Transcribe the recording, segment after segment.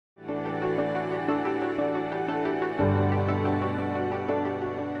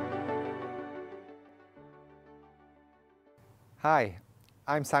Hi,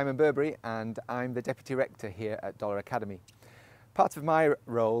 I'm Simon Burberry and I'm the Deputy Rector here at Dollar Academy. Part of my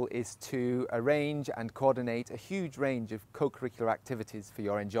role is to arrange and coordinate a huge range of co-curricular activities for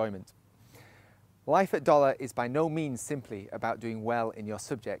your enjoyment. Life at Dollar is by no means simply about doing well in your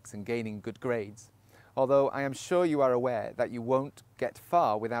subjects and gaining good grades, although I am sure you are aware that you won't get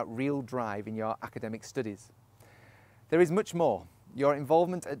far without real drive in your academic studies. There is much more. Your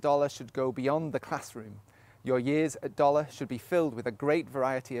involvement at Dollar should go beyond the classroom. Your years at Dollar should be filled with a great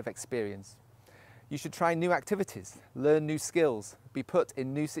variety of experience. You should try new activities, learn new skills, be put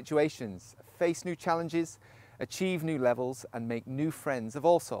in new situations, face new challenges, achieve new levels and make new friends of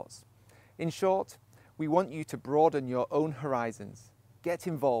all sorts. In short, we want you to broaden your own horizons, get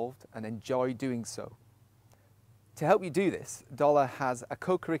involved and enjoy doing so. To help you do this, Dollar has a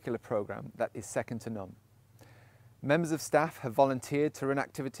co-curricular programme that is second to none. Members of staff have volunteered to run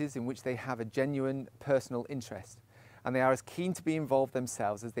activities in which they have a genuine personal interest, and they are as keen to be involved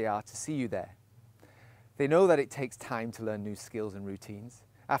themselves as they are to see you there. They know that it takes time to learn new skills and routines.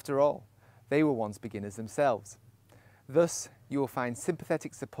 After all, they were once beginners themselves. Thus, you will find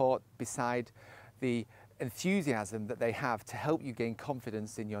sympathetic support beside the enthusiasm that they have to help you gain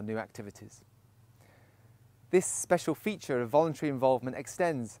confidence in your new activities. This special feature of voluntary involvement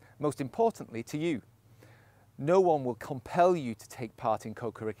extends, most importantly, to you. No one will compel you to take part in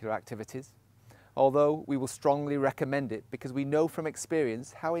co-curricular activities, although we will strongly recommend it because we know from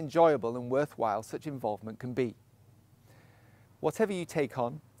experience how enjoyable and worthwhile such involvement can be. Whatever you take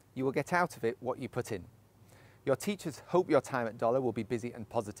on, you will get out of it what you put in. Your teachers hope your time at Dollar will be busy and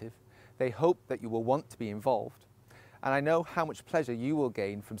positive. They hope that you will want to be involved, and I know how much pleasure you will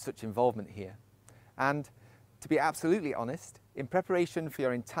gain from such involvement here. And to be absolutely honest, in preparation for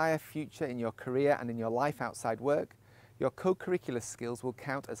your entire future in your career and in your life outside work, your co-curricular skills will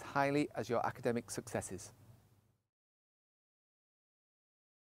count as highly as your academic successes.